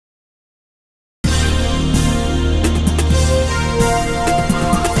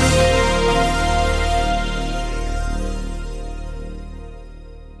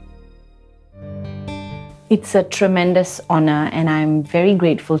It's a tremendous honor, and I'm very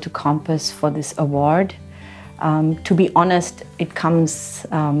grateful to Compass for this award. To be honest, it comes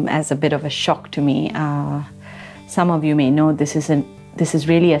as a bit of a shock to me. Some of you may know this is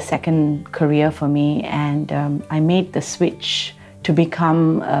really a second career for me, and I made the switch to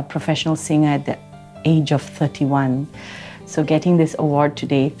become a professional singer at the age of 31. So getting this award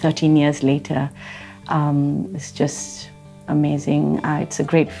today, 13 years later, is just amazing. It's a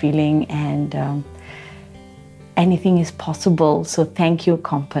great feeling, and anything is possible. So thank you,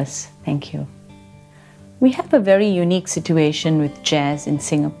 Compass. Thank you. We have a very unique situation with jazz in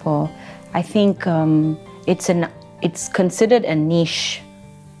Singapore. I think it's considered a niche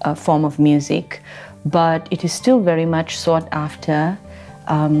form of music, but it is still very much sought after,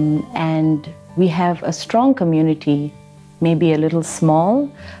 and we have a strong community, maybe a little small,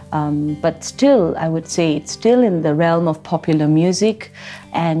 but still, I would say it's still in the realm of popular music,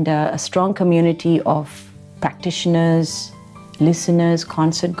 and a strong community of practitioners, listeners,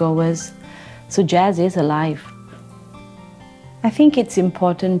 concert goers. So jazz is alive. I think it's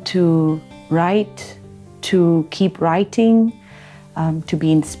important to write, to keep writing, to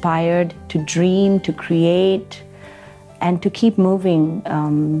be inspired, to dream, to create, and to keep moving,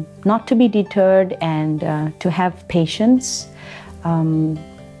 not to be deterred, and to have patience.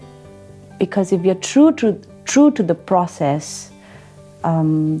 Because if you're true to the process,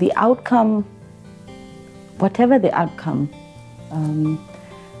 the outcome, whatever the outcome,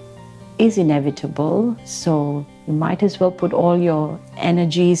 is inevitable. So you might as well put all your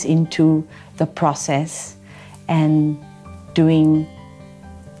energies into the process and doing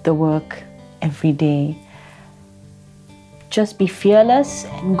the work every day. Just be fearless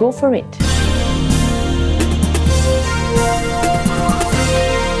and go for it.